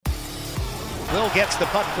Will gets the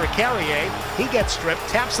puck for Carrier. He gets stripped,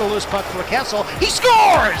 taps the loose puck for Kessel. He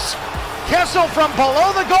scores! Kessel from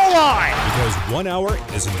below the goal line. Because 1 hour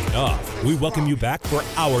isn't enough. We welcome you back for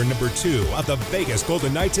hour number 2 of the Vegas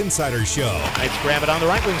Golden Knights Insider Show. Knights grab it on the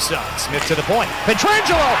right wing side. Smith to the point.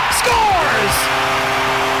 Pietrangelo scores!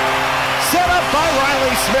 Set up by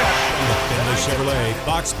Riley Smith. From the Finley Chevrolet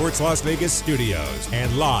Fox Sports Las Vegas studios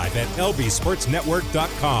and live at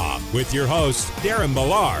lbsportsnetwork.com with your hosts Darren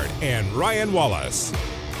Millard and Ryan Wallace.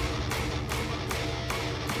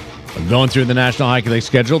 Going through the National Hockey League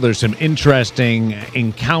schedule, there's some interesting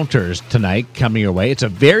encounters tonight coming your way. It's a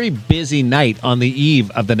very busy night on the eve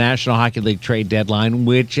of the National Hockey League trade deadline,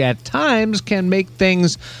 which at times can make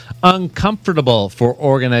things uncomfortable for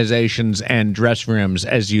organizations and dressing rooms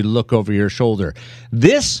as you look over your shoulder.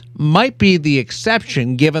 This might be the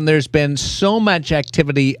exception, given there's been so much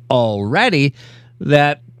activity already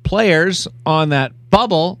that players on that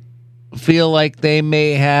bubble feel like they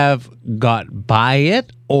may have got by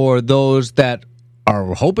it, or those that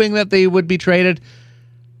are hoping that they would be traded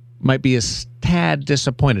might be a tad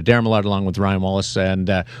disappointed. Darren Millard along with Ryan Wallace, and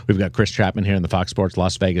we've got Chris Chapman here in the Fox Sports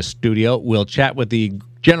Las Vegas studio. We'll chat with the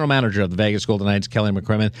general manager of the Vegas Golden Knights, Kelly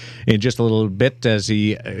McCrimmon, in just a little bit as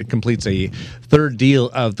he completes a third deal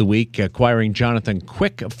of the week, acquiring Jonathan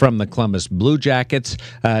Quick from the Columbus Blue Jackets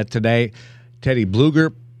today. Teddy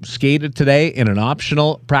Bluger skated today in an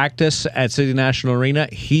optional practice at City National Arena.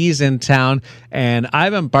 He's in town. And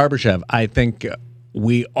Ivan Barbashev, I think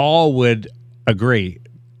we all would agree,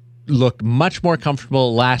 looked much more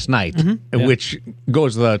comfortable last night, which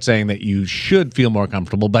goes without saying that you should feel more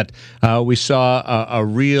comfortable. But we saw a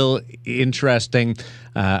real interesting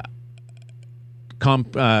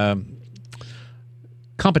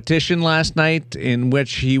competition last night in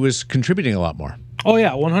which he was contributing a lot more. Oh,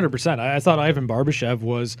 yeah, 100%. I thought Ivan Barbashev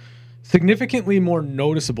was significantly more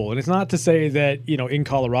noticeable. And it's not to say that, in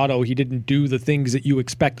Colorado, he didn't do the things that you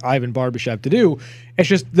expect Ivan Barbashev to do. It's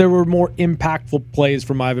just there were more impactful plays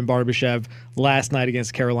from Ivan Barbashev last night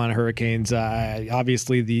against Carolina Hurricanes.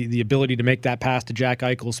 Obviously, the ability to make that pass to Jack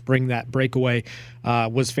Eichel, spring that breakaway,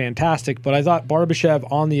 was fantastic. But I thought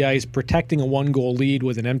Barbashev on the ice, protecting a one-goal lead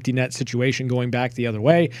with an empty net situation going back the other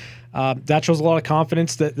way, that shows a lot of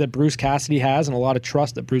confidence that Bruce Cassidy has, and a lot of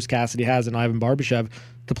trust that Bruce Cassidy has in Ivan Barbashev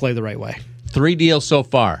to play the right way. 3 deals so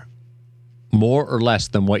far, more or less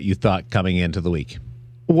than what you thought coming into the week?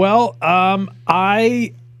 Well,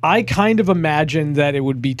 I kind of imagined that it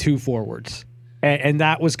would be 2 forwards, and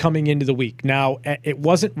that was coming into the week. Now, it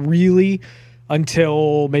wasn't really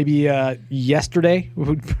until maybe yesterday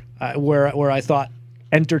where I thought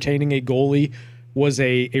entertaining a goalie was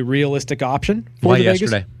a realistic option for Why the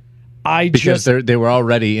yesterday? Vegas. Because they were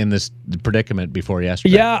already in this predicament before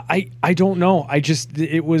yesterday. Yeah, I don't know.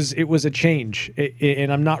 It was a change,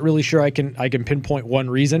 and I'm not really sure I can pinpoint one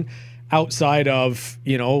reason outside of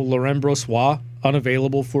Laurent Brossoit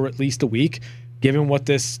unavailable for at least a week. Given what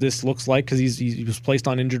this looks like, because he was placed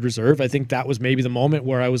on injured reserve, I think that was maybe the moment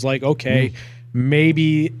where I was like, okay,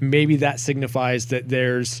 maybe that signifies that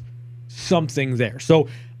there's something there. So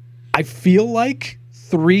I feel like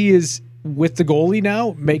 3 is with the goalie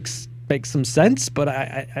now makes some sense, but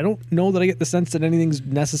I don't know that I get the sense that anything's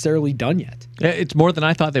necessarily done yet. It's more than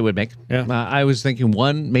I thought they would make. Yeah. I was thinking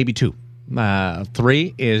 1, maybe 2.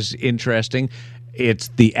 3 is interesting. It's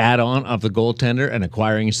the add-on of the goaltender and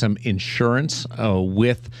acquiring some insurance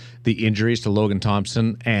with the injuries to Logan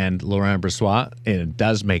Thompson and Laurent Brossoit. And it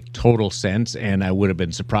does make total sense, and I would have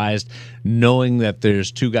been surprised knowing that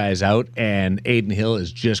there's 2 guys out and Aiden Hill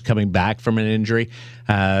is just coming back from an injury,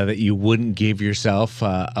 that you wouldn't give yourself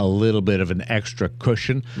a little bit of an extra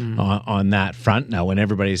cushion on that front. Now, when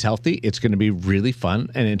everybody's healthy, it's going to be really fun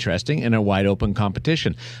and interesting and a wide-open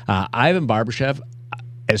competition. Ivan Barbashev,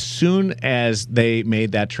 as soon as they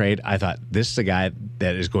made that trade, I thought this is a guy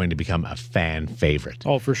that is going to become a fan favorite.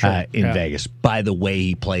 Oh, for sure. In Vegas, by the way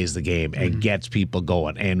he plays the game and gets people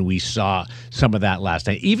going. And we saw some of that last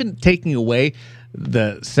night. Even taking away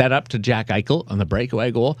the setup to Jack Eichel on the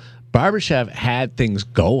breakaway goal, Barbashev had things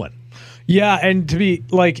going. Yeah, and to be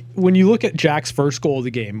like, when you look at Jack's first goal of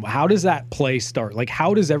the game, how does that play start? Like,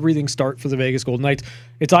 how does everything start for the Vegas Golden Knights?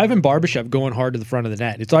 It's Ivan Barbashev going hard to the front of the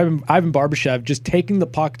net. It's Ivan Barbashev just taking the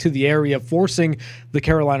puck to the area, forcing the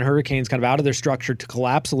Carolina Hurricanes kind of out of their structure to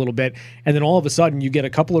collapse a little bit, and then all of a sudden you get a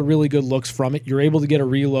couple of really good looks from it. You're able to get a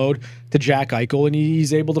reload to Jack Eichel, and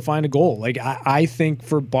he's able to find a goal. Like, I think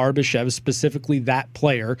for Barbashev, specifically that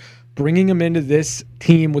player, bringing him into this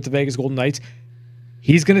team with the Vegas Golden Knights,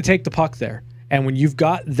 he's going to take the puck there. And when you've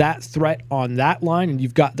got that threat on that line, and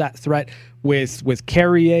you've got that threat with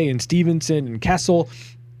Carrier and Stevenson and Kessel,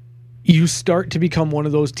 you start to become one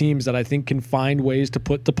of those teams that I think can find ways to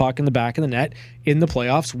put the puck in the back of the net in the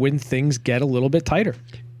playoffs when things get a little bit tighter.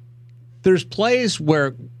 There's plays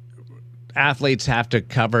where athletes have to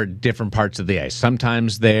cover different parts of the ice.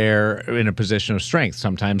 Sometimes they're in a position of strength.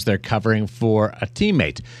 Sometimes they're covering for a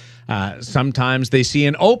teammate. Sometimes they see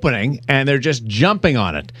an opening and they're just jumping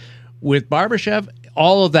on it. With Barbashev,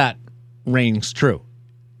 all of that rings true,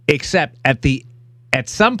 except at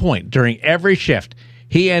some point during every shift,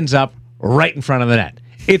 he ends up right in front of the net.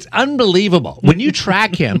 It's unbelievable. When you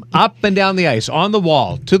track him up and down the ice, on the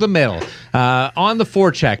wall, to the middle, on the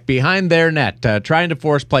forecheck, behind their net, trying to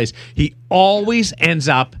force plays, he always ends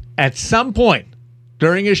up at some point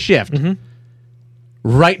during his shift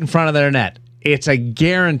right in front of their net. It's a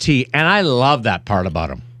guarantee, and I love that part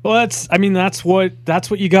about him. Well, that's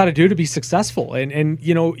what you got to do to be successful. And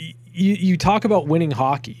you know, you talk about winning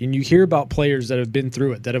hockey, and you hear about players that have been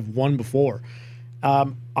through it, that have won before.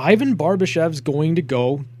 Ivan Barbashev's going to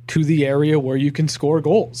go to the area where you can score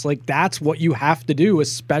goals. Like, that's what you have to do,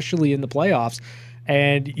 especially in the playoffs.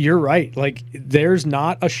 And you're right. Like, there's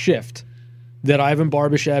not a shift that Ivan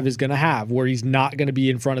Barbashev is going to have where he's not going to be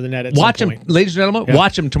in front of the net at some point. Watch him, ladies and gentlemen,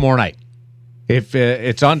 watch him tomorrow night. If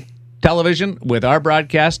it's on television with our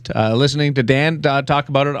broadcast, listening to Dan talk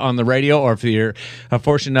about it on the radio, or if you're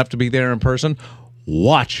fortunate enough to be there in person,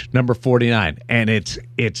 watch number 49. And it's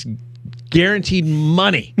guaranteed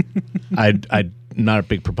money. I'm not a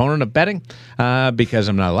big proponent of betting because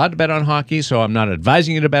I'm not allowed to bet on hockey, so I'm not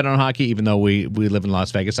advising you to bet on hockey, even though we live in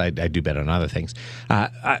Las Vegas. I do bet on other things.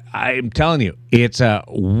 I'm telling you, it's a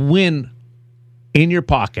win in your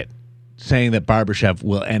pocket saying that Barbashev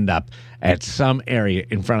will end up at some area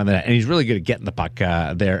in front of the net, and he's really good at getting the puck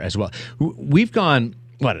there as well. We've gone,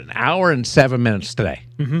 an hour and 7 minutes today.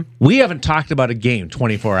 Mm-hmm. We haven't talked about a game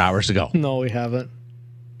 24 hours ago. No, we haven't.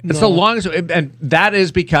 It's the longest, and that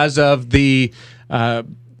is because of the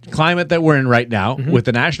climate that we're in right now, with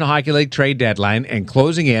the National Hockey League trade deadline and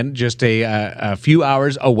closing in just a few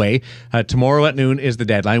hours away. Tomorrow at noon is the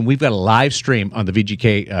deadline. We've got a live stream on the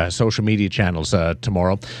VGK social media channels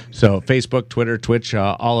tomorrow. So Facebook, Twitter, Twitch,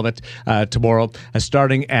 all of it tomorrow.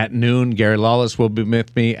 Starting at noon, Gary Lawless will be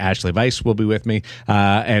with me. Ashley Weiss will be with me.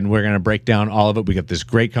 And we're going to break down all of it. We got this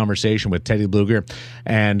great conversation with Teddy Bluger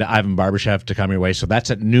and Ivan Barbashev to come your way. So that's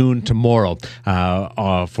at noon tomorrow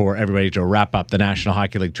for everybody to wrap up the National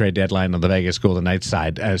Hockey League trade deadline on the Vegas Golden Knights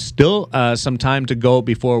side. Still some time to go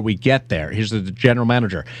before we get there. Here's the general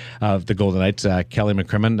manager of the Golden Knights, Kelly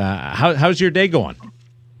McCrimmon. How's your day going?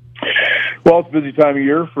 Well, it's a busy time of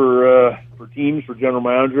year for teams, for general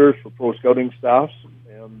managers, for pro scouting staffs,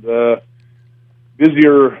 and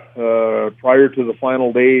busier prior to the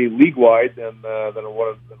final day league-wide than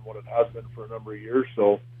what it has been for a number of years.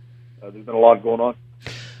 So there's been a lot going on.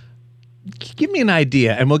 Give me an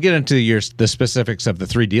idea, and we'll get into the specifics of the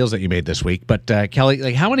 3 deals that you made this week. But Kelly,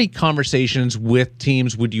 like, how many conversations with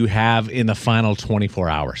teams would you have in the final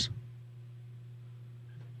 24 hours?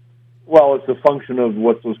 Well, it's a function of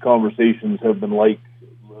what those conversations have been like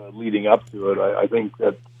leading up to it. I think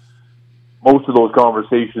that most of those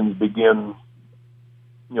conversations begin,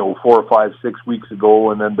 4 or 5, 6 weeks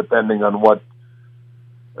ago, and then depending on what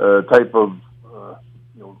type of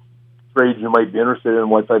trades you might be interested in,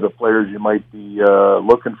 what type of players you might be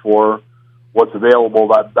looking for, what's available,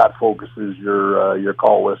 that focuses your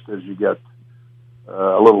call list as you get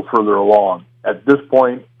a little further along. At this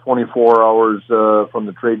point, 24 hours from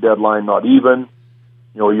the trade deadline, not even,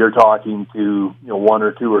 you're talking to 1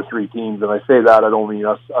 or 2 or 3 teams, and I say that I don't mean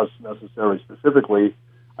us necessarily specifically.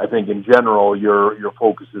 I think in general your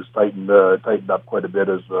focus is tightened up quite a bit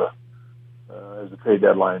as the trade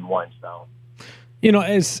deadline winds down.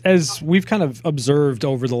 As we've kind of observed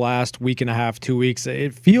over the last week and a half, 2 weeks,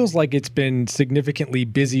 it feels like it's been significantly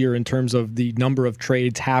busier in terms of the number of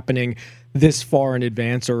trades happening this far in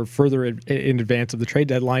advance or further in advance of the trade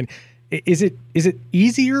deadline. Is it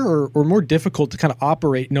easier or more difficult to kind of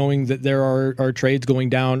operate knowing that there are trades going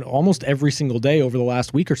down almost every single day over the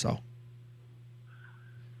last week or so?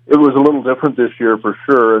 It was a little different this year for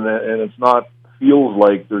sure, and it's not feels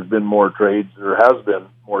like there's been more trades. There has been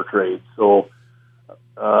more trades. So,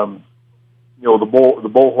 the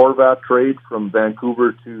Bo Horvat trade from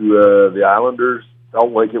Vancouver to the Islanders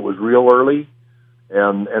felt like it was real early,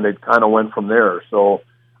 and it kind of went from there. So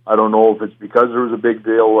I don't know if it's because there was a big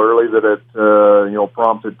deal early that it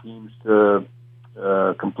prompted teams to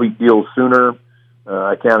complete deals sooner.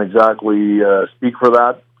 I can't exactly speak for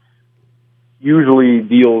that. Usually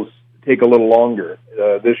deals take a little longer.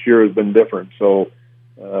 This year has been different. So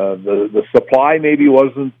the supply maybe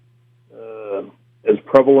wasn't as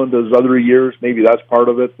prevalent as other years. Maybe that's part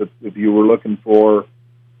of it. That if you were looking for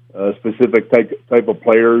specific type of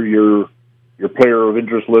player. Your player of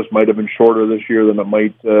interest list might have been shorter this year than it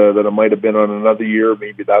might have been on another year.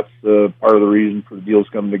 Maybe that's part of the reason for the deals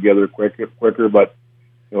coming together quicker. But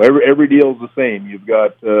every deal is the same. You've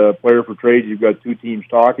got player for trade. You've got two teams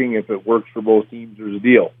talking. If it works for both teams, there's a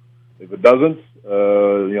deal. If it doesn't,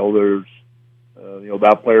 there's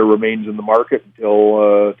that player remains in the market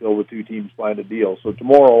until the two teams find a deal. So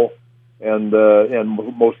tomorrow, and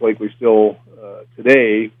most likely still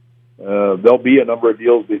today, there'll be a number of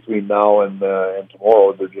deals between now and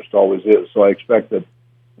tomorrow. There just always is. So I expect that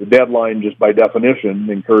the deadline, just by definition,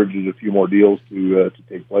 encourages a few more deals to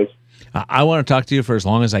take place. I want to talk to you for as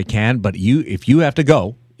long as I can, but if you have to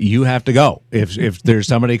go, you have to go. If there's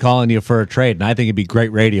somebody calling you for a trade, and I think it'd be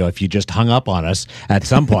great radio if you just hung up on us at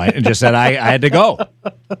some point and just said, I had to go.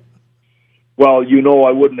 Well,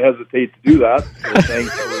 I wouldn't hesitate to do that. So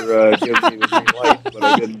thanks for giving me the green light, but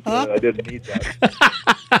I didn't need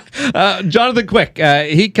that. Jonathan Quick,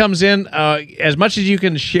 he comes in. As much as you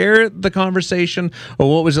can share the conversation,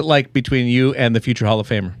 or what was it like between you and the future Hall of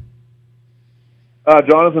Famer?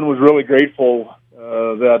 Jonathan was really grateful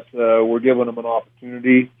that we're giving him an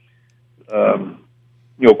opportunity.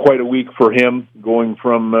 Quite a week for him, going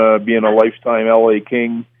from being a lifetime LA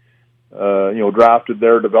King, drafted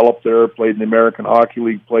there, developed there, played in the American Hockey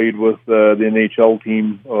League, played with the NHL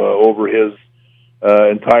team over his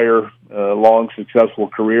entire long, successful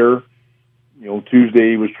career.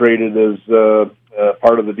 Tuesday he was traded as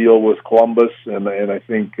part of the deal with Columbus, and I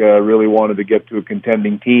think really wanted to get to a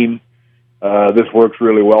contending team. This works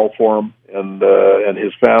really well for him and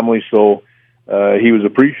his family, so he was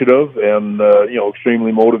appreciative and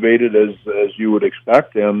extremely motivated as you would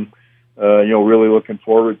expect, and really looking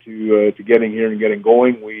forward to getting here and getting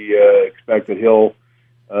going. We expect that he'll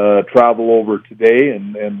travel over today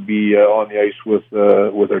and be on the ice with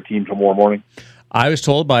our team tomorrow morning. I was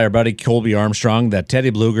told by our buddy Colby Armstrong that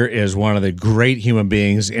Teddy Bluger is one of the great human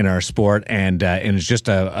beings in our sport, and is just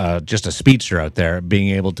a speedster out there, being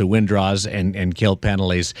able to win draws and kill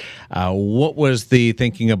penalties. What was the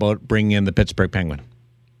thinking about bringing in the Pittsburgh Penguin?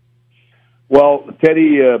 Well,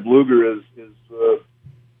 Teddy Bluger is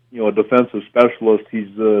a defensive specialist. He's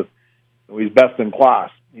best in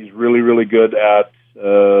class. He's really, really good at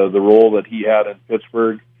the role that he had in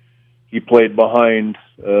Pittsburgh. He played behind,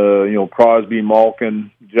 Crosby,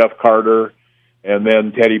 Malkin, Jeff Carter, and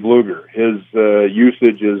then Teddy Bluger. His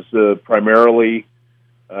usage is primarily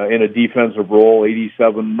in a defensive role.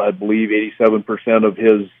 87% of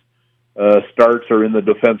his starts are in the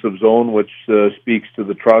defensive zone, which speaks to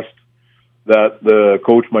the trust that the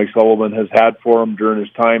coach Mike Sullivan has had for him during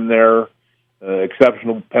his time there.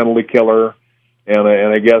 Exceptional penalty killer, and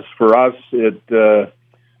I guess for us, he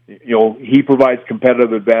provides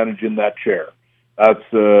competitive advantage in that chair. That's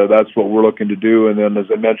what we're looking to do. And then,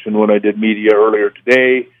 as I mentioned when I did media earlier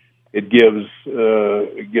today, it gives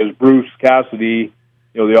Bruce Cassidy,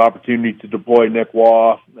 the opportunity to deploy Nick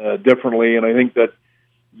Waugh differently. And I think that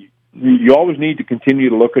you always need to continue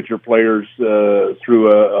to look at your players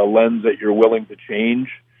through a lens that you're willing to change.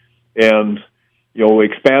 And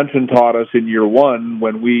expansion taught us in year one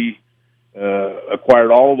when we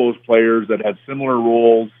acquired all of those players that had similar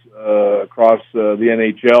roles across the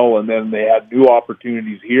NHL, and then they had new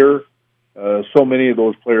opportunities here. So many of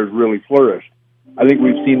those players really flourished. I think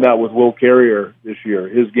we've seen that with Will Carrier this year.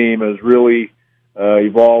 His game has really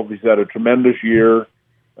evolved. He's had a tremendous year.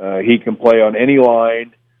 He can play on any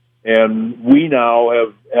line, and we now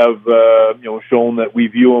have shown that we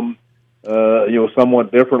view him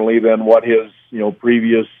somewhat differently than what his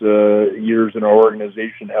previous years in our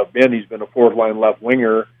organization have been. He's been a fourth line left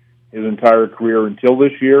winger his entire career until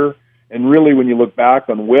this year. And really, when you look back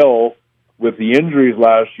on Will, with the injuries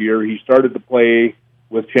last year, he started to play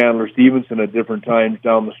with Chandler Stevenson at different times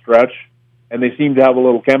down the stretch, and they seem to have a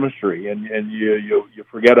little chemistry. And you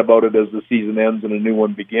forget about it as the season ends and a new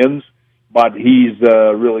one begins. But he's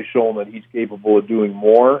really shown that he's capable of doing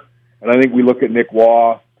more. And I think we look at Nick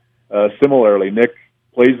Waugh similarly. Nick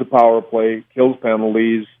plays the power play, kills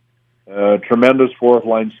penalties, tremendous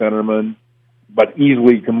fourth-line centerman, but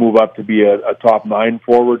easily can move up to be a top nine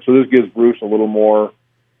forward. So this gives Bruce a little more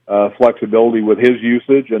flexibility with his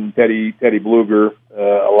usage, and Teddy Bluger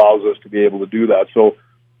allows us to be able to do that. So,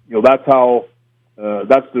 that's how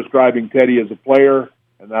that's describing Teddy as a player,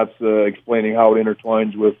 and that's explaining how it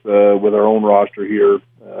intertwines with our own roster here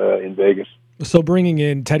in Vegas. So bringing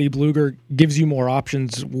in Teddy Bluger gives you more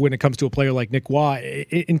options when it comes to a player like Nick Waugh.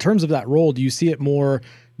 In terms of that role, do you see it more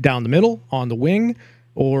down the middle, on the wing,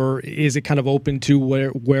 or is it kind of open to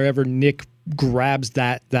wherever Nick grabs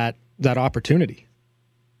that opportunity?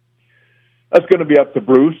 that's going to be up to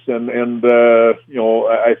Bruce. And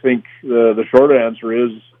I think the short answer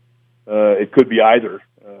is it could be either.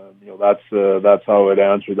 That's how I'd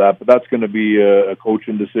answer that. But that's going to be a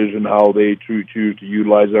coaching decision how they choose to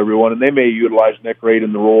utilize everyone, and they may utilize Nick right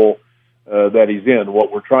in the role that he's in.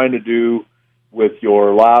 What we're trying to do with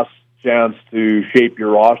your last chance to shape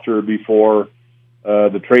your roster before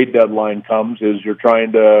the trade deadline comes is you're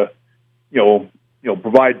trying to,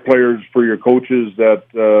 provide players for your coaches that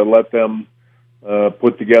let them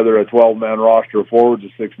put together a 12-man roster of forwards,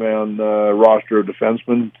 a 6-man roster of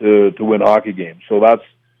defensemen to win hockey games. So that's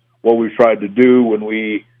what we've tried to do. When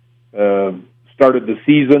we started the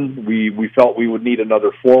season, we felt we would need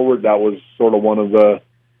another forward. That was sort of one of the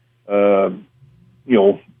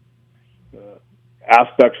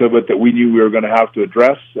aspects of it that we knew we were going to have to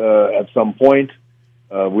address at some point.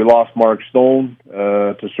 We lost Mark Stone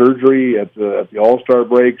to surgery at the All-Star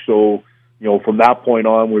break, so from that point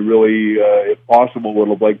on, we really, if possible, would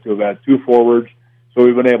have liked to have had 2 forwards. So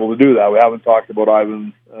we've been able to do that. We haven't talked about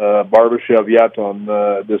Ivan Barbashev yet on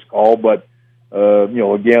this call, but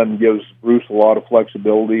again, gives Bruce a lot of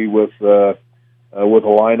flexibility with a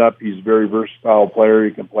lineup. He's a very versatile player.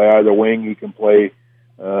 He can play either wing. He can play,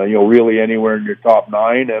 really anywhere in your top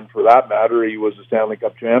 9. And for that matter, he was a Stanley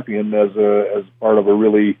Cup champion as part of a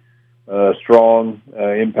really strong,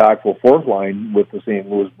 impactful fourth line with the St.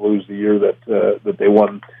 Louis Blues the year that they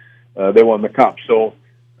won the Cup. So.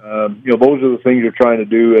 Those are the things you're trying to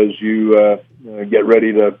do as you get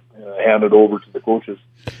ready to hand it over to the coaches.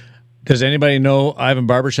 Does anybody know Ivan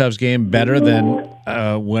Barbashev's game better than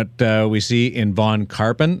what we see in Vaughn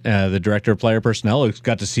Karpen, the director of player personnel, who's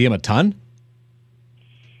got to see him a ton?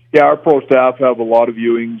 Yeah, our pro staff have a lot of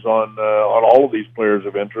viewings on all of these players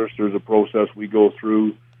of interest. There's a process we go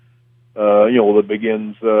through, that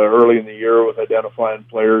begins early in the year with identifying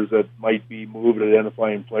players that might be moved,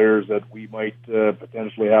 identifying players that we might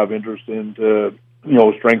potentially have interest in to,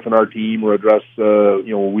 strengthen our team or address,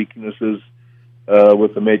 weaknesses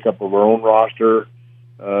with the makeup of our own roster.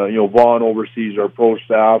 Vaughn oversees our pro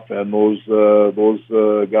staff, and those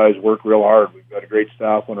guys work real hard. We've got a great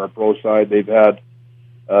staff on our pro side. They've had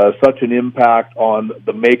such an impact on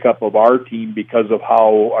the makeup of our team because of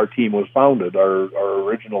how our team was founded. Our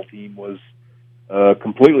original team was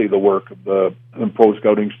completely the work of the pro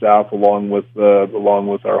scouting staff, along with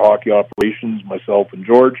our hockey operations, myself and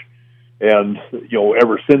George. And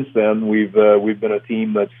ever since then, we've been a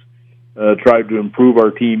team that's tried to improve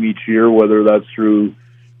our team each year, whether that's through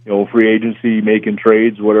free agency, making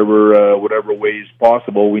trades, whatever ways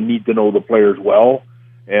possible. We need to know the players well,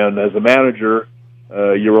 and as a manager,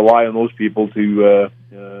 you rely on those people to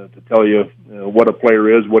tell you what a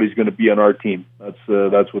player is, what he's going to be on our team.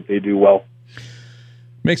 That's what they do well.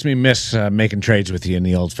 Makes me miss making trades with you in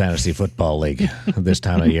the old fantasy football league this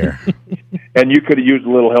time of year. And you could have used a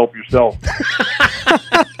little help yourself.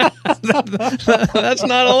 That's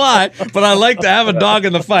not a lie, but I like to have a dog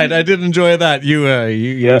in the fight. I did enjoy that.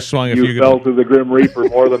 You swung a few. You fell to the Grim Reaper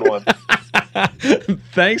more than once.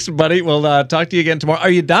 Thanks, buddy. We'll talk to you again tomorrow.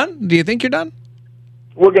 Are you done? Do you think you're done?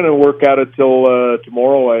 We're going to work at it till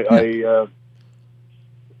tomorrow.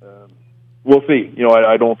 We'll see.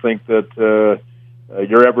 I don't think that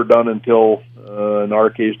you're ever done until, in our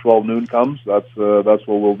case, 12 noon comes. That's what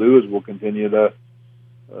we'll do. Is we'll continue to,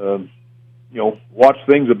 watch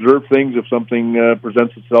things, observe things. If something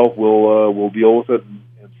presents itself, we'll deal with it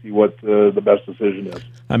and see what the best decision is.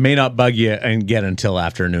 I may not bug you and get until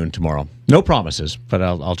afternoon tomorrow. No promises, but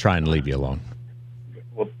I'll try and leave you alone.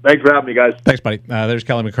 Well, thanks for having me, guys. Thanks, buddy. There's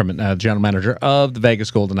Kelly McCrimmon, general manager of the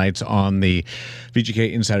Vegas Golden Knights, on the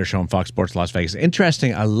VGK Insider Show on Fox Sports Las Vegas.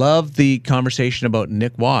 Interesting. I love the conversation about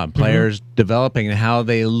Nick Waugh and players developing and how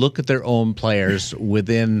they look at their own players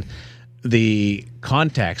within the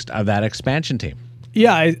context of that expansion team.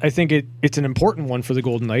 Yeah, I think it's an important one for the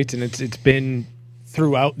Golden Knights, and it's been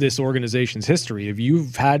throughout this organization's history. If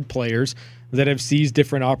you've had players that have seized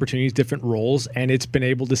different opportunities, different roles, and it's been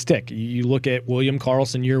able to stick. You look at William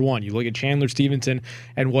Karlsson year one. You look at Chandler Stevenson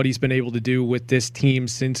and what he's been able to do with this team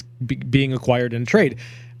since being acquired in a trade.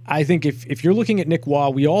 I think if you're looking at Nick Waugh,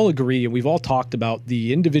 we all agree, and we've all talked about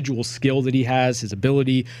the individual skill that he has, his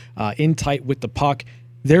ability in tight with the puck.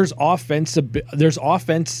 There's offense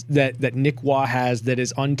that Nick Waugh has that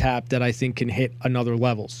is untapped that I think can hit another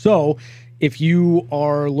level. So if you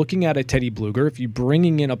are looking at a Teddy Bluger, if you're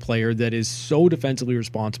bringing in a player that is so defensively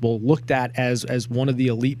responsible, looked at as one of the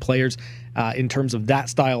elite players in terms of that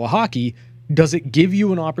style of hockey, does it give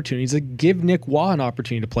you an opportunity? Does it give Nick Waugh an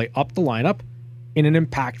opportunity to play up the lineup in an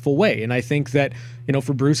impactful way? And I think that,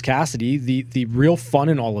 for Bruce Cassidy, the real fun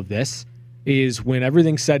in all of this is when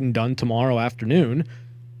everything's said and done tomorrow afternoon,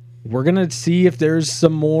 we're going to see if there's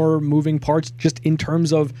some more moving parts just in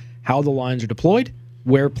terms of how the lines are deployed,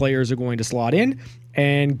 where players are going to slot in,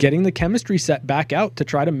 and getting the chemistry set back out to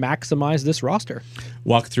try to maximize this roster.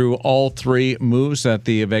 Walk through all three moves that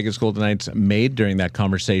the Vegas Golden Knights made during that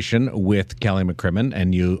conversation with Kelly McCrimmon,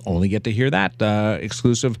 and you only get to hear that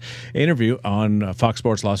exclusive interview on Fox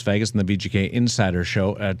Sports Las Vegas and the VGK Insider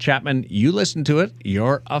Show. Chapman, you listen to it.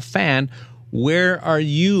 You're a fan. Where are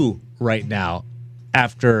you right now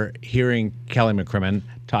after hearing Kelly McCrimmon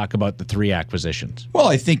talk about the three acquisitions? Well,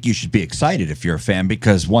 I think you should be excited if you're a fan,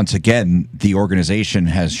 because once again, the organization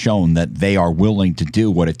has shown that they are willing to do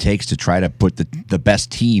what it takes to try to put the best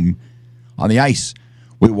team on the ice.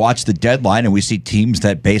 We watch the deadline and we see teams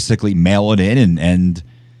that basically mail it in and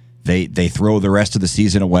they throw the rest of the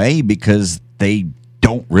season away because they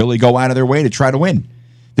don't really go out of their way to try to win.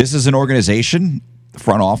 This is an organization, the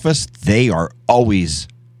front office, they are always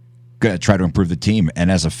going to try to improve the team. And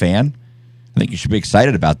as a fan, I think you should be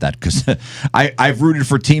excited about that, because I've rooted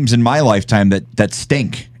for teams in my lifetime that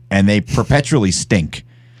stink, and they perpetually stink.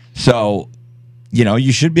 So,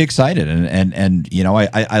 you should be excited, and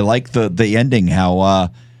I like the ending, how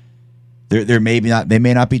they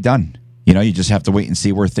may not be done. You just have to wait and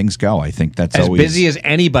see where things go. I think that's as always busy as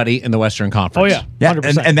anybody in the Western Conference. Oh yeah,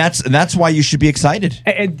 100%. and that's why you should be excited.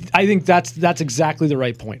 And I think that's exactly the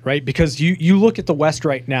right point, right? Because you look at the West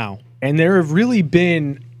right now, and there have really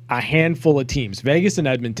been a handful of teams, Vegas and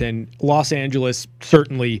Edmonton, Los Angeles,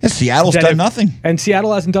 certainly. And Seattle's done nothing. And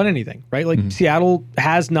Seattle hasn't done anything, right? Like, Seattle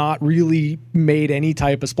has not really made any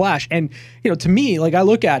type of splash. And, to me, like, I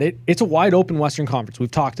look at it, it's a wide open Western Conference.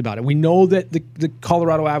 We've talked about it. We know that the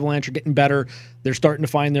Colorado Avalanche are getting better. They're starting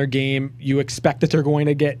to find their game. You expect that they're going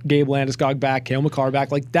to get Gabe Landeskog back, Cale Makar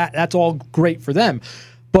back. Like, that's all great for them.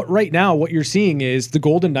 But right now, what you're seeing is the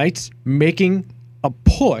Golden Knights making a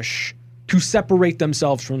push to separate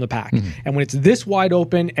themselves from the pack. And when it's this wide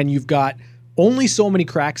open and you've got only so many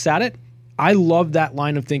cracks at it, I love that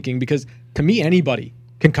line of thinking, because to me, anybody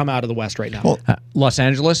can come out of the West right now. Well, Los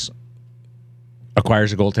Angeles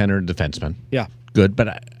acquires a goaltender and defenseman. Yeah. Good,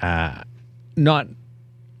 but not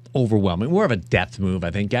overwhelming. More of a depth move.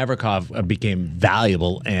 I think Gavrikov became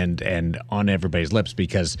valuable and on everybody's lips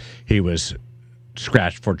because he was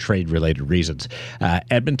scratched for trade-related reasons.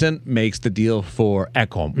 Edmonton makes the deal for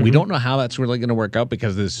Ekholm. We don't know how that's really going to work out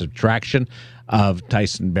because of the subtraction of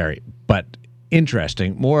Tyson Barrie, but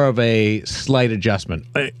interesting. More of a slight adjustment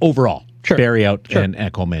overall. Sure. Barrie out Sure. and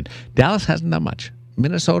Ekholm in. Dallas hasn't done much.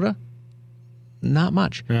 Minnesota, not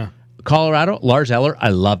much. Yeah. Colorado, Lars Eller, I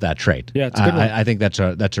love that trade. Yeah, it's a good one. I think that's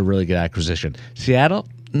a really good acquisition. Seattle,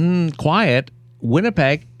 quiet.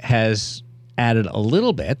 Winnipeg has added a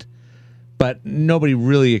little bit, but nobody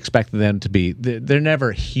really expected them to be. They're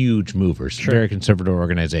never huge movers. Sure. Very conservative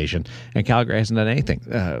organization. And Calgary hasn't done anything.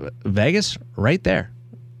 Vegas, right there,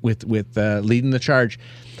 with leading the charge.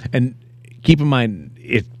 And keep in mind,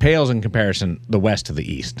 it pales in comparison the West to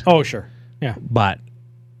the East. Oh, sure. Yeah. But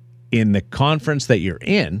in the conference that you're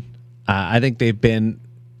in, I think they've been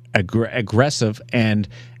aggressive and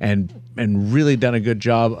really done a good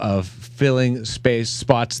job of filling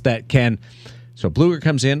spots that can. So Bluger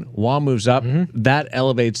comes in, Wall moves up. That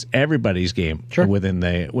elevates everybody's game within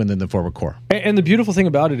the forward core. And the beautiful thing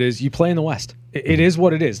about it is you play in the West. It is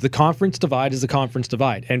what it is. The conference divide is the conference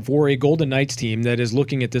divide. And for a Golden Knights team that is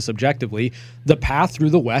looking at this objectively, the path through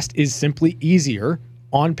the West is simply easier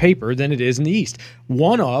on paper than it is in the East.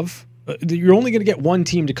 You're only going to get one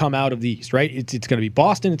team to come out of the East, right? It's going to be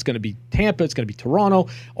Boston, it's going to be Tampa, it's going to be Toronto.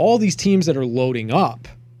 All these teams that are loading up,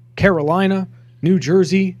 Carolina, New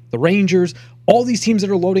Jersey, the Rangers, all these teams that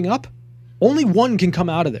are loading up, only one can come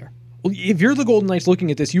out of there. Well, if you're the Golden Knights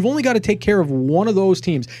looking at this, you've only got to take care of one of those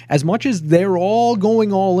teams. As much as they're all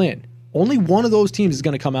going all in, only one of those teams is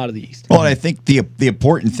going to come out of the East. Well, and I think the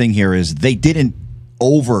important thing here is they didn't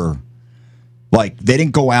they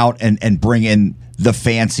didn't go out and bring in the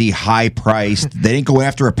fancy, high-priced. They didn't go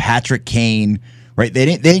after a Patrick Kane, right? They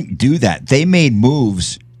didn't do that. They made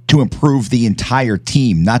moves to improve the entire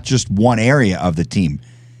team, not just one area of the team.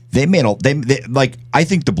 I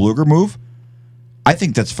think the Bluger move, I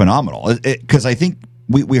think that's phenomenal, because I think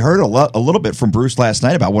we heard a little bit from Bruce last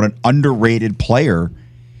night about what an underrated player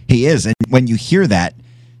he is. And when you hear that,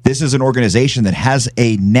 this is an organization that has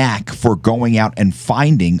a knack for going out and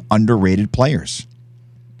finding underrated players.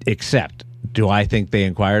 Except, do I think they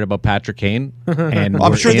inquired about Patrick Kane and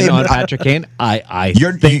I'm sure on Patrick Kane? I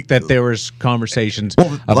think that there was conversations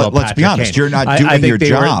about let's Patrick be honest, Kane. you're not doing your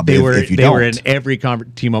job if you don't. They were in every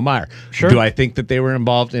Timo Meier. Sure. Do I think that they were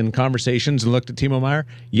involved in conversations and looked at Timo Meier?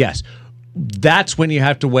 Yes. That's when you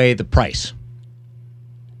have to weigh the price.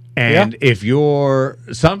 And if you're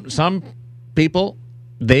some people,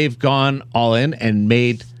 they've gone all in and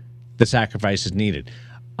made the sacrifices needed.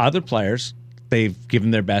 Other players, they've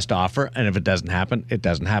given their best offer, and if it doesn't happen, it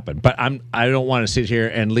doesn't happen. But I don't want to sit here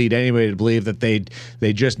and lead anybody to believe that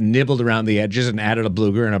they just nibbled around the edges and added a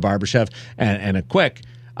Bluger and a Barbashev and a Quick.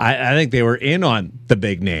 I think they were in on the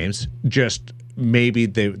big names, just maybe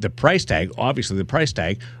the price tag, obviously the price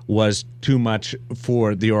tag, was too much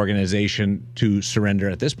for the organization to surrender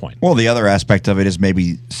at this point. Well, the other aspect of it is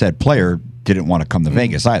maybe said player didn't want to come to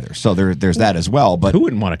Vegas either. So there's that as well. But who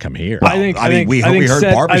wouldn't want to come here? Well, we heard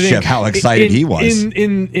Barbashev how excited he was.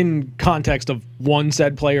 In context of one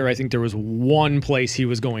said player, I think there was one place he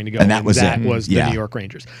was going to go, and that was the New York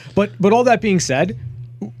Rangers. But all that being said,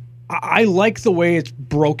 I like the way it's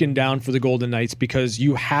broken down for the Golden Knights because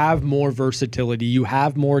you have more versatility, you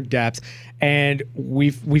have more depth, and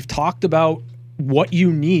we've talked about what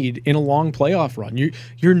you need in a long playoff run.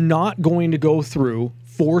 You're not going to go through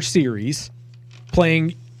 4 series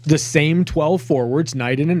playing the same 12 forwards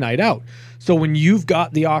night in and night out. So when you've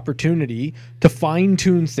got the opportunity to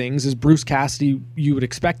fine-tune things, as Bruce Cassidy you would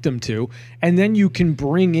expect them to, and then you can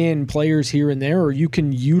bring in players here and there, or you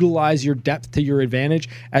can utilize your depth to your advantage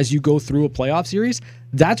as you go through a playoff series,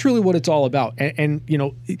 that's really what it's all about. And you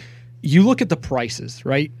know, you look at the prices,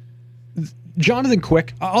 right? Jonathan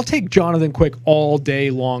Quick, I'll take Jonathan Quick all day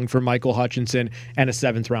long for Michael Hutchinson and a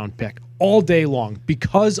 7th-round pick. All day long,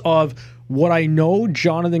 because of what I know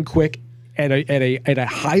Jonathan Quick at a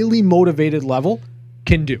highly motivated level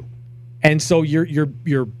can do. And so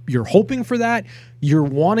you're hoping for that. You're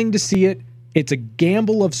wanting to see it. It's a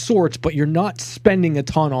gamble of sorts, but you're not spending a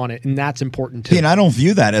ton on it, and that's important too. And I don't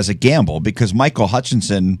view that as a gamble because Michael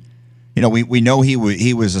Hutchinson, you know, we know he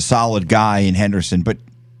was a solid guy in Henderson, but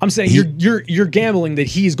I'm saying you're gambling that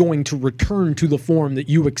he's going to return to the form that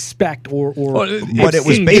you expect, or but it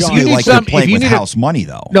was basically like you're playing with house money,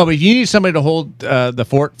 though. No, but if you need somebody to hold the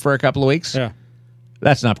fort for a couple of weeks,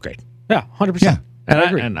 that's an upgrade. Yeah, 100%. Yeah.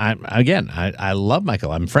 And I love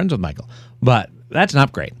Michael. I'm friends with Michael, but that's an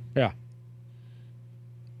upgrade. Yeah,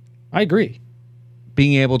 I agree.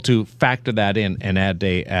 Being able to factor that in and add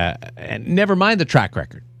and never mind the track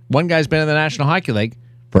record. One guy's been in the National Hockey League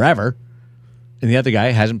forever, and the other guy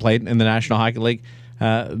hasn't played in the National Hockey League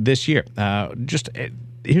this year.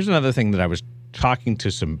 Here's another thing that I was talking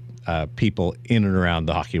to some people in and around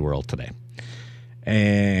the hockey world today,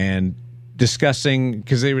 and discussing,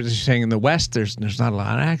 because they were just saying in the West there's not a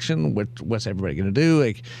lot of action. What's everybody going to do?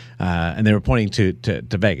 And they were pointing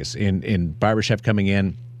to Vegas in Barbashev coming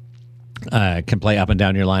in. Can play up and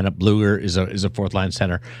down your lineup. Bluger is a fourth line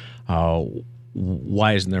center.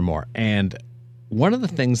 Why isn't there more? And one of the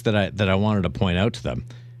things that I wanted to point out to them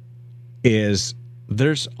is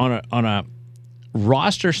there's on a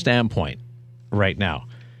roster standpoint right now,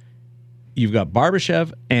 you've got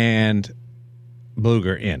Barbashev and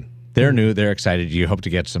Bluger in. They're new. They're excited. You hope to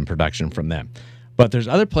get some production from them. But there's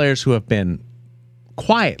other players who have been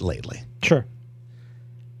quiet lately. Sure.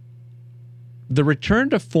 The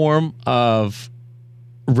return to form of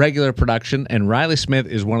regular production, and Riley Smith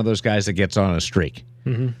is one of those guys that gets on a streak.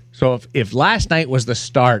 Mm-hmm. So if last night was the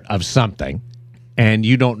start of something, and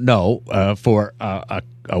you don't know for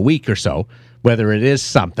a week or so whether it is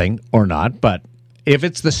something or not, but if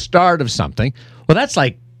it's the start of something, well, that's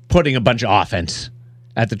like putting a bunch of offense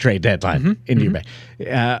at the trade deadline in your bay.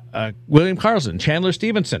 William Karlsson, Chandler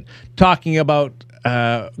Stevenson, talking about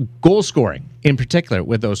goal scoring in particular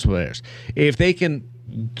with those players. If they can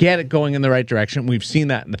get it going in the right direction, we've seen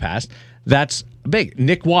that in the past, that's big.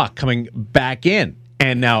 Nick Waugh coming back in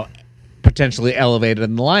and now potentially elevated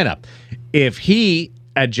in the lineup. If he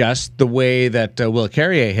adjusts the way that Will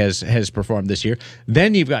Carrier has performed this year,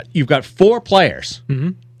 then you've got 4 players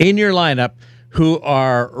in your lineup who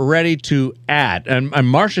are ready to add. And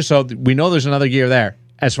Marchessault, we know there's another gear there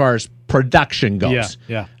as far as production goes.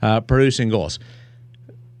 Producing goals.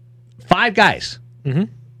 5 guys in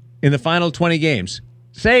the final 20 games.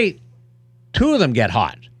 Say 2 of them get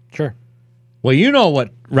hot. Sure. Well, you know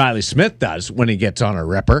what Riley Smith does when he gets on a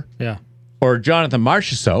ripper. Yeah. Or Jonathan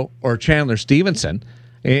Marchessault or Chandler Stevenson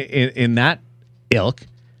in that ilk.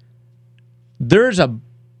 There's a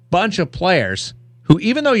bunch of players who,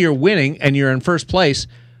 even though you're winning and you're in first place,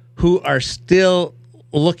 who are still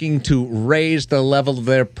looking to raise the level of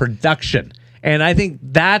their production. And I think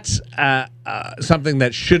that's something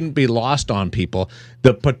that shouldn't be lost on people,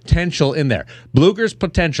 the potential in there. Bluger's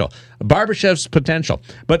potential, Barbashev's potential,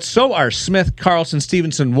 but so are Smith, Karlsson,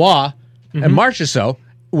 Stevenson, Waugh, and Marchessault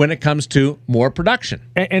when it comes to more production.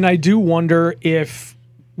 And I do wonder if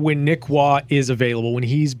when Nick Waugh is available, when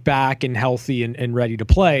he's back and healthy and ready to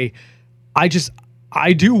play,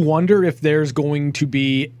 I do wonder if there's going to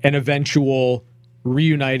be an eventual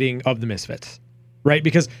reuniting of the Misfits, right?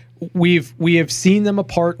 Because we have seen them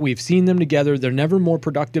apart, we've seen them together. They're never more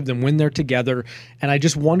productive than when they're together. And I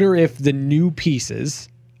just wonder if the new pieces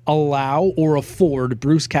allow or afford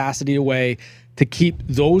Bruce Cassidy a way to keep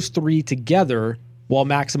those three together while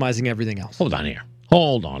maximizing everything else. Hold on here.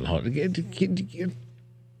 Hold on.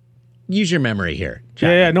 Use your memory here.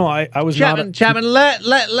 Yeah, no, I was Chapman,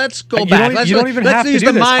 let's go You back. don't- you don't even have to use do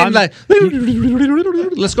the this. mind.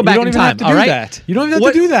 Let's go back don't in even time. have to all do right? that. You don't even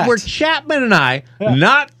have to do that. We're Chapman and I,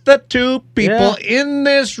 not the two people in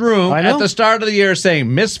this room I know. at the start of the year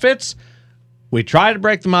saying Misfits. We try to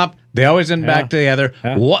break them up. They always end back together.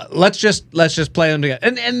 Yeah. Let's just play them together.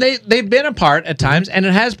 And they've been apart at times, and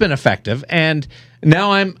it has been effective. And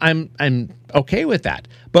now I'm okay with that.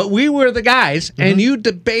 But we were the guys, and you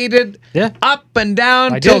debated up and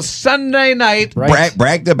down till Sunday night. Right.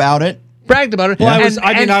 Bragged about it. Well,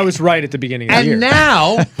 I was right at the beginning of the year.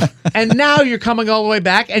 And now you're coming all the way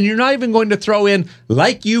back, and you're not even going to throw in,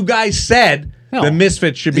 like you guys said, the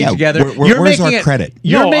Misfits should be together. Where's our credit?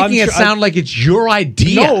 You're making it sound like it's your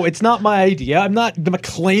idea. No, it's not my idea. I'm not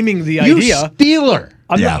claiming the You idea. stealer.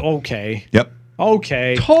 I'm not okay. Yep.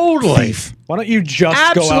 Okay. Totally. Thief. Why don't you just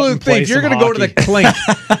Absolute go out and play thief. You're some going to go to the hockey? clink.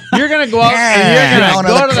 You're going to go out and you're going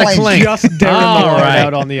to go to the clink. Just Darren All Millard right.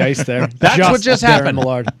 out on the ice there. That's what just Darren happened.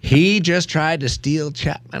 Millard. He just tried to steal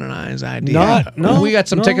Chapman and I's idea. We got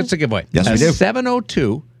some tickets to give away. Yes, we do.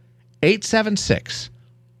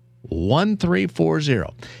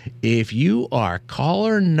 702-876-1340. If you are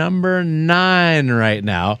caller number 9 right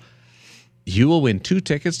now, you will win 2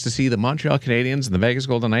 tickets to see the Montreal Canadiens and the Vegas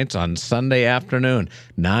Golden Knights on Sunday afternoon.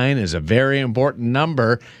 9 is a very important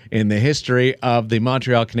number in the history of the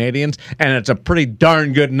Montreal Canadiens, and it's a pretty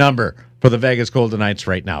darn good number for the Vegas Golden Knights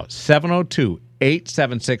right now.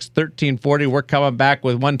 702-876-1340. We're coming back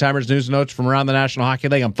with one-timers news and notes from around the National Hockey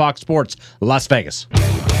League on Fox Sports Las Vegas.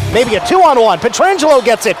 Maybe a 2-on-1. Pietrangelo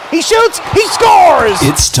gets it. He shoots. He scores.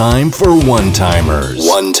 It's time for one-timers.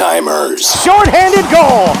 One-timers. Short-handed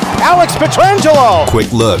goal. Alex Pietrangelo.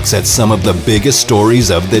 Quick looks at some of the biggest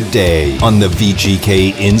stories of the day on the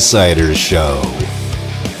VGK Insiders Show.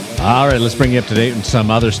 All right, let's bring you up to date on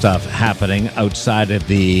some other stuff happening outside of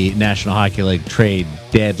the National Hockey League trade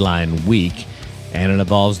deadline week, and it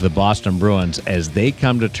involves the Boston Bruins as they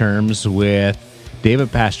come to terms with David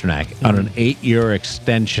Pastrnak on an 8-year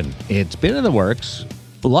extension. It's been in the works.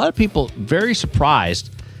 A lot of people very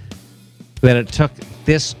surprised that it took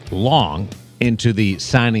this long into the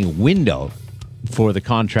signing window for the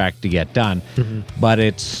contract to get done. But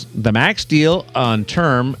it's the max deal on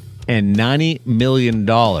term and $90 million,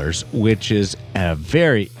 which is a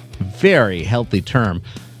very, very healthy term.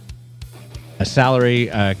 A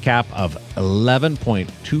salary cap of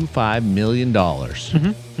 $11.25 million.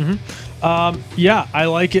 Yeah, I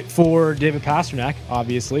like it for David Pastrnak.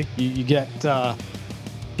 Obviously, you get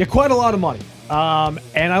quite a lot of money,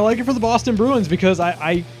 and I like it for the Boston Bruins because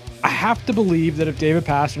I have to believe that if David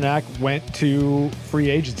Pastrnak went to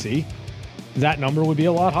free agency, that number would be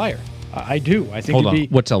a lot higher. I do. I think. Hold on.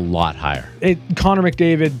 What's a lot higher? Connor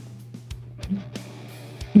McDavid,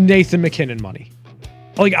 Nathan McKinnon money.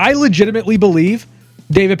 Like, I legitimately believe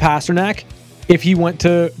David Pastrnak, if he went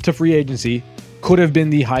to free agency, could have been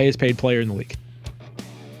the highest paid player in the league.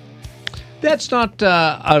 That's not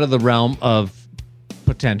out of the realm of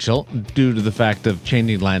potential due to the fact of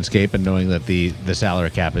changing landscape and knowing that the salary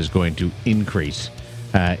cap is going to increase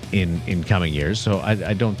in coming years. So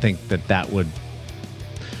I don't think that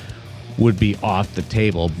would be off the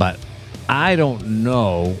table. But I don't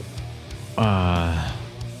know. I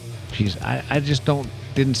just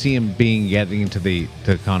didn't see him getting to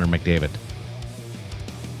Connor McDavid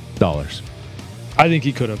dollars. I think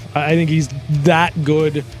he could have. I think he's that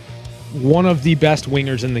good. One of the best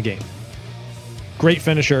wingers in the game. Great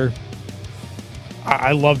finisher.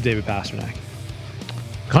 I love David Pastrnak.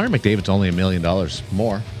 Connor McDavid's only $1 million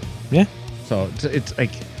more. Yeah. So it's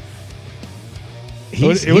like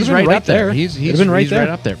He's he's right up there. He's right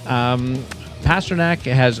up there. Pastrnak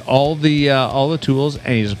has all the tools,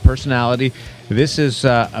 and he's a personality. This is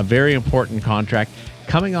a very important contract.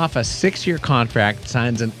 Coming off a 6-year contract,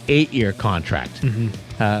 signs an 8-year contract.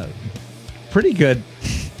 Pretty good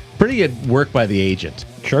work by the agent.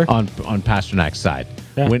 Sure. On Pasternak's side,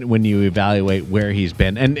 yeah. when you evaluate where he's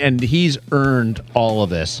been, and he's earned all of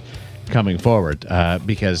this coming forward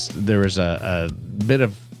because there was a bit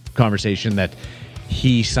of conversation that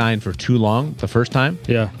he signed for too long the first time.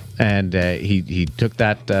 Yeah. And he took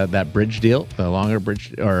that bridge deal, the longer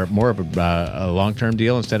bridge, or more of a long-term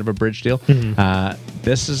deal instead of a bridge deal.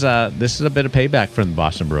 This is a bit of payback from the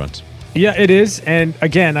Boston Bruins. Yeah, it is. And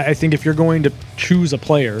again, I think if you're going to choose a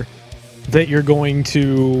player that you're going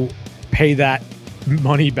to pay that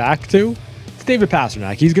money back to, it's David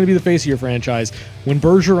Pastrnak. He's going to be the face of your franchise. When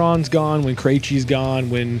Bergeron's gone, when Krejci's gone,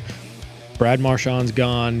 when Brad Marchand's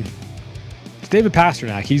gone, it's David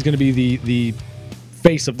Pastrnak. He's going to be the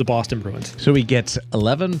face of the Boston Bruins. So he gets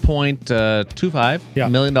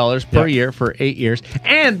 $11.25 million per year for 8 years,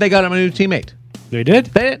 and they got him a new teammate. They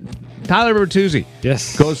did? Tyler Bertuzzi,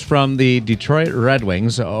 yes, goes from the Detroit Red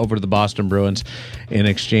Wings over to the Boston Bruins in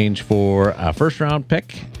exchange for a first-round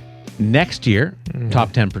pick next year,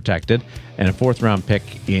 top 10 protected, and a fourth-round pick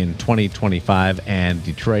in 2025. And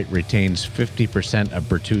Detroit retains 50% of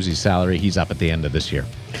Bertuzzi's salary. He's up at the end of this year.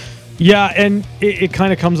 Yeah, and it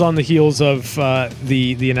kind of comes on the heels of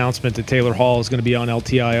the announcement that Taylor Hall is going to be on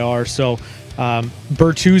LTIR. So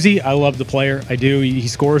Bertuzzi, I love the player. I do. He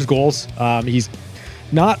scores goals. He's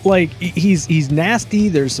not like he's nasty.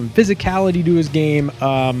 There's some physicality to his game.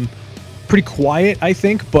 Pretty quiet, I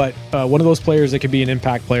think, but one of those players that could be an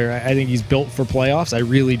impact player. I think he's built for playoffs. I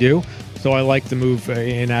really do. So I like the move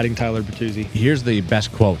in adding Tyler Bertuzzi. Here's the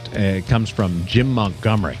best quote. It comes from Jim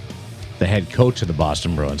Montgomery, the head coach of the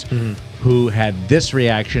Boston Bruins, who had this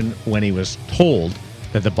reaction when he was told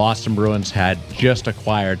that the Boston Bruins had just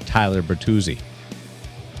acquired Tyler Bertuzzi.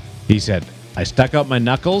 He said, "I stuck out my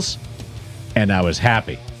knuckles, and I was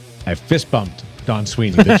happy. I fist bumped Don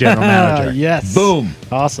Sweeney, the general manager." Yes. Boom.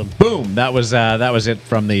 Awesome. Boom. That was it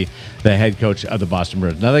from the head coach of the Boston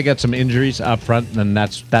Bruins. Now they got some injuries up front, and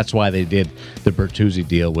that's why they did the Bertuzzi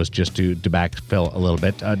deal, was just to backfill a little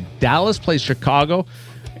bit. Dallas plays Chicago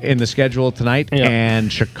in the schedule tonight,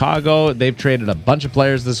 and Chicago, they've traded a bunch of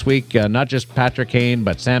players this week, not just Patrick Kane,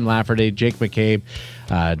 but Sam Lafferty, Jake McCabe,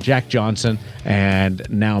 Jack Johnson, and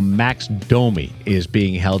now Max Domi is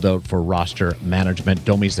being held out for roster management.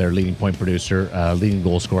 Domi's their leading point producer, leading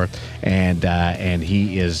goal scorer, and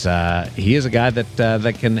he is a guy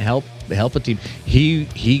that can help a team.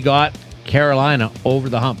 He got Carolina over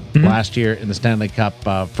the hump last year in the Stanley Cup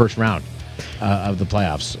first round of the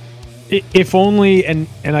playoffs. If only, and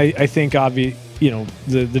I think the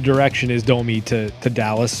direction is Domi to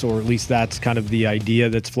Dallas, or at least that's kind of the idea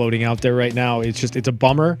that's floating out there right now. It's a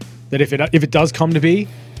bummer that if it does come to be,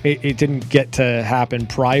 it didn't get to happen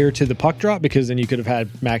prior to the puck drop, because then you could have had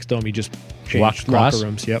Max Domi just change locker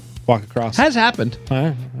rooms. Yep, walk across. Has happened.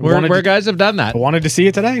 Where guys have done that. I wanted to see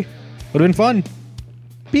it today. Would have been fun.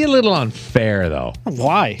 Be a little unfair though.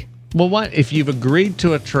 Why? Well, what if you've agreed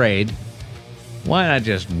to a trade? Why not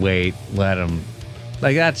just wait, let him...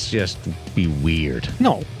 that's just be weird.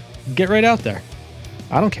 No. Get right out there.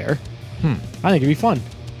 I don't care. I think it'd be fun.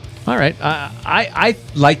 All right. I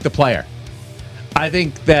like the player. I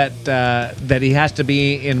think that he has to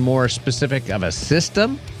be in more specific of a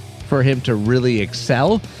system for him to really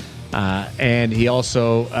excel. And he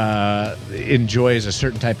also enjoys a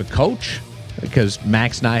certain type of coach, because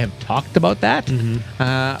Max and I have talked about that,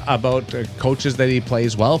 about coaches that he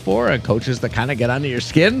plays well for, and coaches that kind of get under your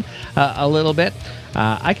skin a little bit.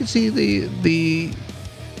 I can see the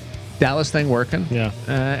Dallas thing working,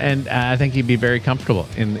 and I think he'd be very comfortable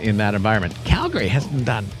in that environment. Calgary hasn't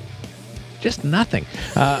done just nothing.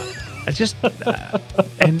 And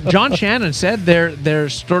John Shannon said they're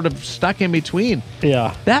sort of stuck in between.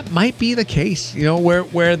 Yeah, that might be the case.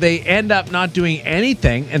 Where they end up not doing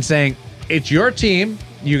anything and saying, "It's your team,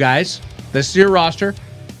 you guys. This is your roster.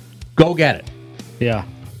 Go get it." Yeah.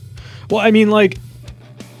 Well, I mean,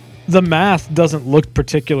 the math doesn't look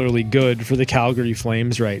particularly good for the Calgary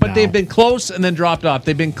Flames now. But they've been close and then dropped off.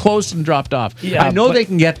 They've been close and dropped off. Yeah, I know they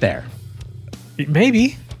can get there.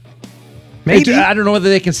 Maybe. I don't know whether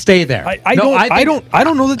they can stay there. I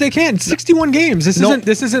don't know that they can. 61 games.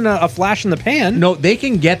 This isn't a flash in the pan. No, they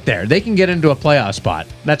can get there. They can get into a playoff spot.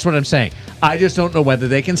 That's what I'm saying. I just don't know whether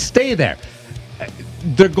they can stay there.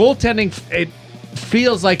 Their goaltending, it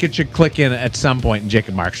feels like it should click in at some point in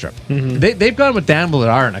Jacob Markstrom. They've gone with Dan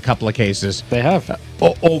Vladar in a couple of cases. They have.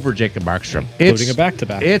 Over Jacob Markstrom. Including a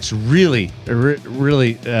back-to-back. It's really,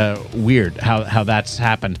 really weird how that's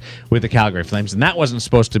happened with the Calgary Flames. And that wasn't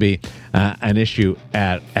supposed to be an issue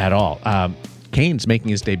at all. Kane's making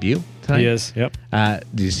his debut tonight. He is, yep.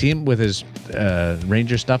 Do you see him with his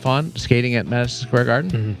Ranger stuff on, skating at Madison Square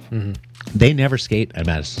Garden? They never skate at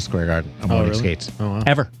Madison Square Garden on morning skates. Oh, wow.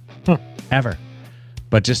 Ever. Ever.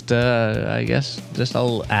 But just, I guess,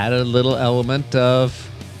 I'll add a little element of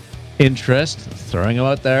interest, throwing him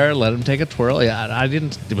out there, let him take a twirl. Yeah,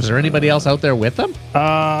 was there anybody else out there with him?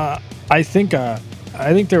 I think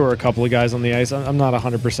there were a couple of guys on the ice. I'm not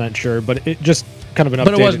 100% sure, but it just kind of an updated.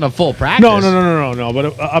 But it wasn't a full practice. No. But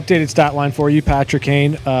an updated stat line for you, Patrick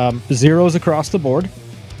Kane. Zeros across the board.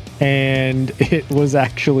 and it was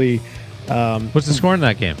actually What's the score in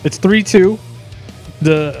that game? it's 3-2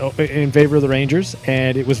 in favor of the Rangers,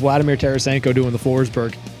 and it was Vladimir Tarasenko doing the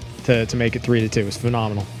Forsberg to make it 3-2. It was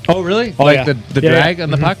phenomenal. Oh, really? Oh, like yeah. the Yeah, drag yeah.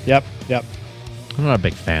 on the Mhm. puck? Yep. I'm not a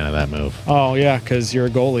big fan of that move. Oh yeah, because you're a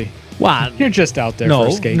goalie. What? You're just out there No,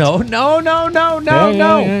 for skates. no. Yeah,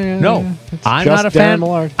 It's I'm just not a fan. Darren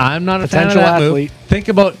Millard. I'm not a fan of Potential that athlete. move.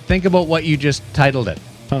 Think about what you just titled it.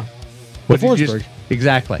 Huh. What The did you Forsberg.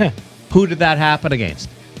 exactly? Yeah. Who did that happen against?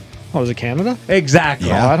 Oh, was it Canada?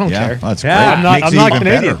 Exactly. Oh, I don't care. That's Yeah. great. I'm Makes it not even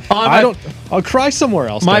Canadian. better. I don't. I'll cry somewhere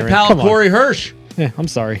else. My Darren. pal Come on. Corey Hirsch. Yeah, I'm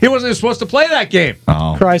sorry. He wasn't even supposed to play that game.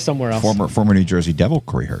 Oh, Cry somewhere else. former New Jersey Devil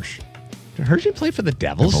Corey Hirsch. Did Hershey play for the I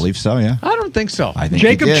Devils? believe so. Yeah, I don't think so. I think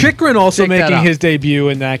Jacob he did. Chychrun also Take that making out. his debut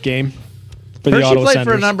in that game for the Hershey Ottawa played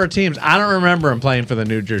Senators. for a number of teams. I don't remember him playing for the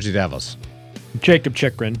New Jersey Devils. Jacob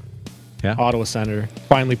Chychrun, Yeah. Ottawa Senator,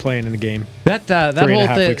 finally playing in the game. That 3.5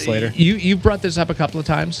 whole weeks later. You brought this up a couple of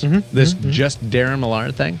times. This just Darren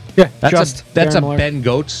Millard thing. Yeah, that's just that's Darren a Millard. Ben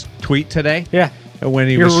Goats tweet today. Yeah, when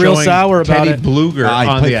he You're was real showing sour about Teddy it. Bluger He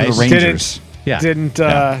on played the for ice. the Rangers. Yeah, didn't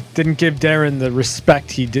give Darren the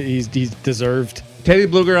respect he deserved. Teddy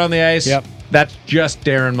Bluger on the ice. Yep. That's just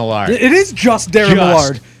Darren Millard. It is just Darren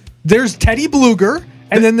Millard. There's Teddy Bluger,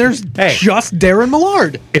 and then there's Hey. just Darren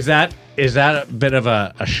Millard. Is that a bit of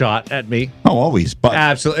a shot at me? Oh, always. But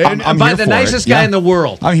Absolutely. I'm By here the for nicest it. guy Yeah. in the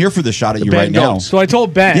world. I'm here for the shot at you Ben right now. Goats. So I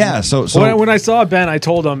told Ben. Yeah, so- when I saw Ben, I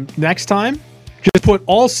told him next time, just put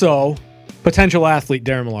also potential athlete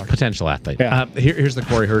Darren Millard. Potential athlete. Yeah. Here's the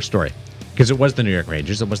Corey Hirsch story. Because it was the New York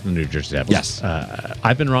Rangers. It wasn't the New Jersey Devils. Yes.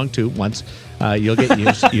 I've been wrong, too, once. You'll get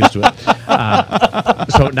used to it.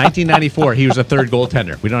 So 1994, he was a third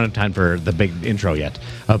goaltender. We don't have time for the big intro yet.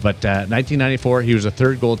 But 1994, he was a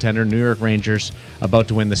third goaltender, New York Rangers, about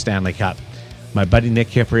to win the Stanley Cup. My buddy Nick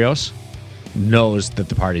Kyprios knows that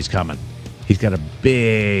the party's coming. He's got a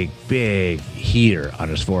big, big heater on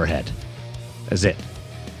his forehead. That's it.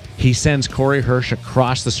 He sends Corey Hirsch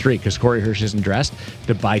across the street because Corey Hirsch isn't dressed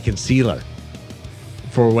to buy concealer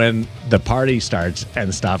for when the party starts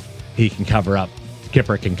and stuff. He can cover up.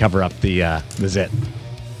 Kipper can cover up the zit.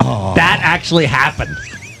 Oh. That actually happened.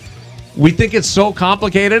 We think it's so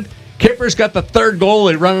complicated. Kipper's got the third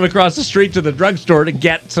goalie running across the street to the drugstore to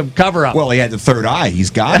get some cover up. Well, he had the third eye. He's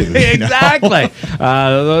got to. you know? Exactly.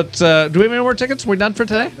 Do we have any more tickets? We're done for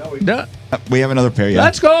today? No. We have another pair. Yeah.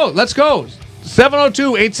 Let's go.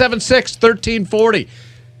 702-876-1340.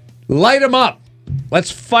 Light them up.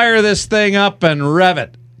 Let's fire this thing up and rev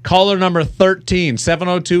it. Caller number 13,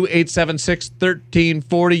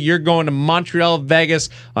 702-876-1340. You're going to Montreal, Vegas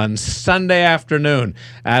on Sunday afternoon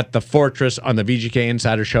at the Fortress on the VGK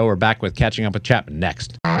Insider Show. We're back with Catching Up with Chapman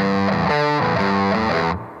next.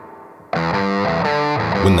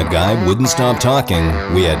 When the guy wouldn't stop talking,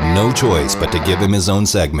 we had no choice but to give him his own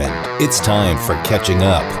segment. It's time for Catching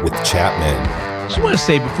Up with Chapman. Just want to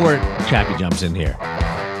say before Chappie jumps in here,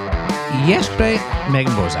 yesterday,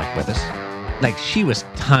 Megan Bozak with us. Like, she was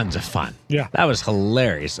tons of fun. Yeah. That was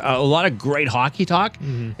hilarious. A lot of great hockey talk,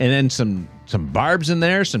 and then some barbs in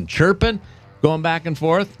there, some chirping, going back and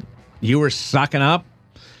forth. You were sucking up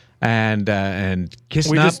and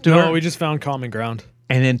kissing up to her. We just found common ground.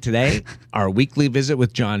 And then today, our weekly visit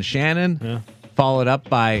with John Shannon, followed up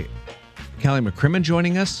by Kelly McCrimmon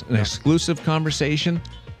joining us, an exclusive conversation.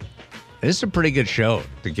 This is a pretty good show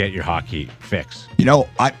to get your hockey fix. You know,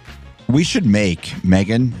 we should make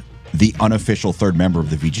Megan the unofficial third member of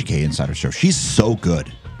the VGK Insider Show. She's so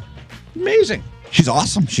good. Amazing. She's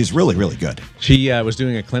awesome. She's really, really good. She was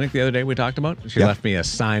doing a clinic the other day we talked about. She Yep. left me a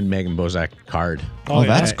signed Megan Bozak card. Oh,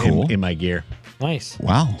 that's in- cool. In my gear. Nice.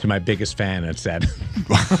 Wow. To my biggest fan, it said.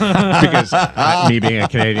 Because me being a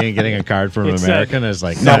Canadian, getting a card from an It said- American is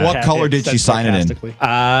like, Now, nah. what color did she sign it in? sarcastically.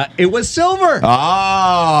 It was silver.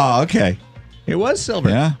 Oh, okay. It was silver.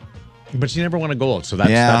 Yeah. But she never won a gold, so that's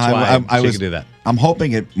Yeah, why I she was could do that. I'm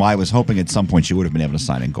hoping it. Well, I was hoping at some point she would have been able to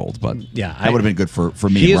sign in gold, but Yeah, that would have been good for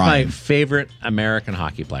me. She and is Ryan. my favorite American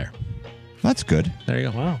hockey player. That's good. There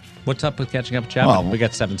you go. Wow. What's up with Catching Up with Chapman? Well, We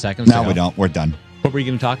got 7 seconds. No, to go. we don't. We're done. What were you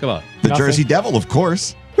going to talk about? The Nothing. Jersey Devil, of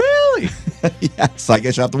course. Really? Yes, I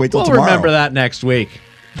guess you have to wait till We'll tomorrow. remember that next week.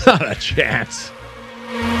 Not a chance.